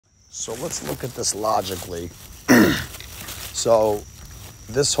So let's look at this logically. So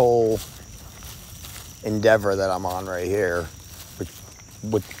this whole endeavor that I'm on right here,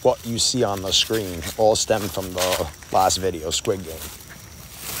 with what you see on the screen, all stemmed from the last video, Squid Game.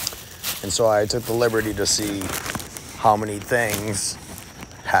 And so I took the liberty to see how many things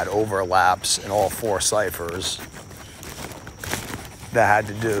had overlaps in all 4 ciphers that had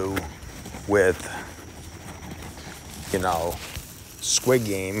to do with, you know, Squid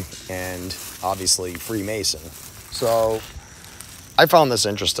Game and obviously Freemason. So I found this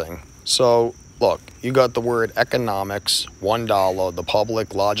interesting. So look, you got the word economics, $1, the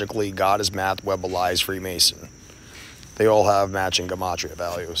public, logically, God is math, Web of Lies, Freemason. They all have matching gematria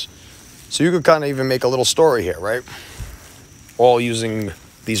values. So you could kind of even make a little story here, right? All using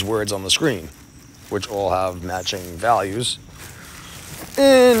these words on the screen, which all have matching values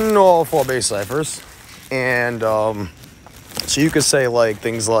in all 4 base ciphers. And so you could say like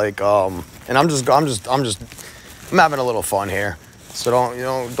things like, and I'm having a little fun here. So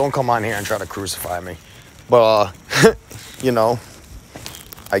don't come on here and try to crucify me. But you know,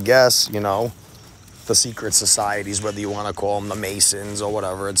 I guess, you know, the secret societies, whether you want to call them the Masons or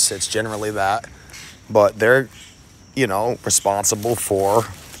whatever, it's generally that. But they're, you know, responsible for,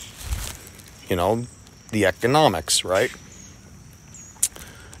 you know, the economics, right?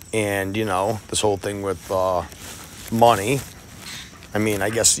 And, you know, this whole thing with money. I mean, I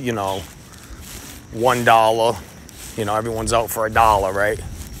guess, you know, $1, you know, everyone's out for $1, right?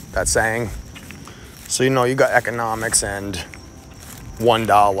 That saying. So, you know, you got economics and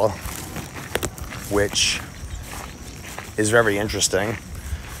 $1, which is very interesting.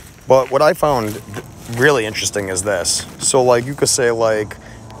 But what I found really interesting is this. So, like, you could say, like,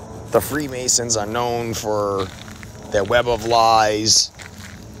 the Freemasons are known for their web of lies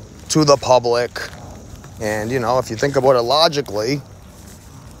to the public. And, you know, if you think about it logically,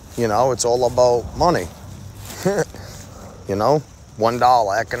 you know, it's all about money. You know,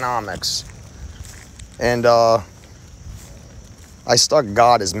 $1, economics. And I stuck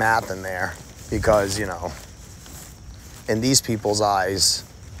God is math in there because, you know, in these people's eyes,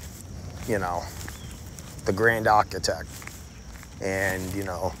 you know, the grand architect and, you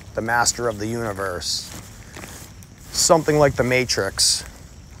know, the master of the universe, something like the Matrix,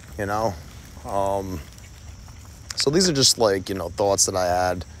 you know. So these are just like, you know, thoughts that I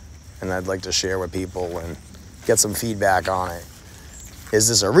had and I'd like to share with people and get some feedback on it. Is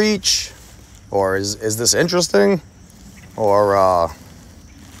this a reach? Or is this interesting? Or,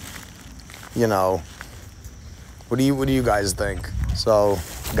 you know, what do you guys think? So,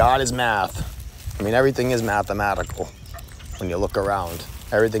 God is math. I mean, everything is mathematical when you look around.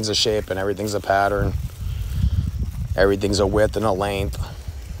 Everything's a shape and everything's a pattern. Everything's a width and a length.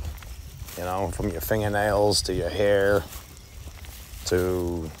 You know, from your fingernails to your hair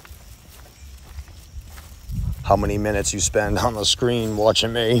to how many minutes you spend on the screen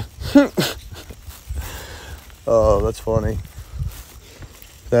watching me. Oh, that's funny.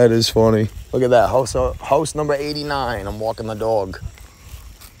 That is funny. Look at that, house number 89. I'm walking the dog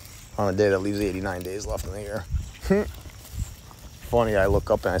on a day that leaves 89 days left in the year. Funny, I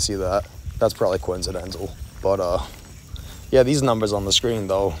look up and I see that. That's probably coincidental. But, yeah, these numbers on the screen,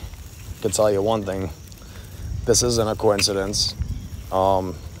 though, I can tell you one thing. This isn't a coincidence.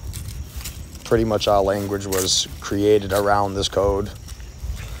 Pretty much our language was created around this code.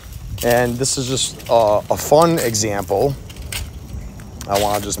 And this is just a fun example. I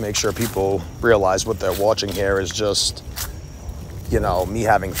want to just make sure people realize what they're watching here is just, you know, me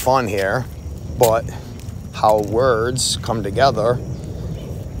having fun here, but how words come together,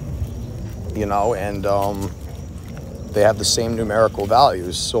 you know, and they have the same numerical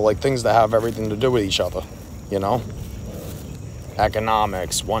values. So, like, things that have everything to do with each other, you know?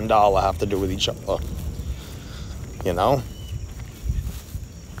 Economics, $1 have to do with each other, you know?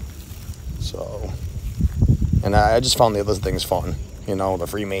 So, and I just found the other things fun. You know, the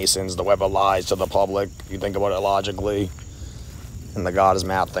Freemasons, the web of lies to the public. You think about it logically. And the God is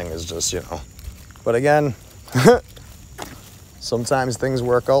math thing is just, you know. But again, sometimes things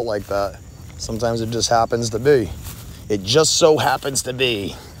work out like that. Sometimes it just happens to be. It just so happens to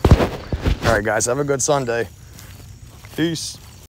be. All right, guys, have a good Sunday. Peace.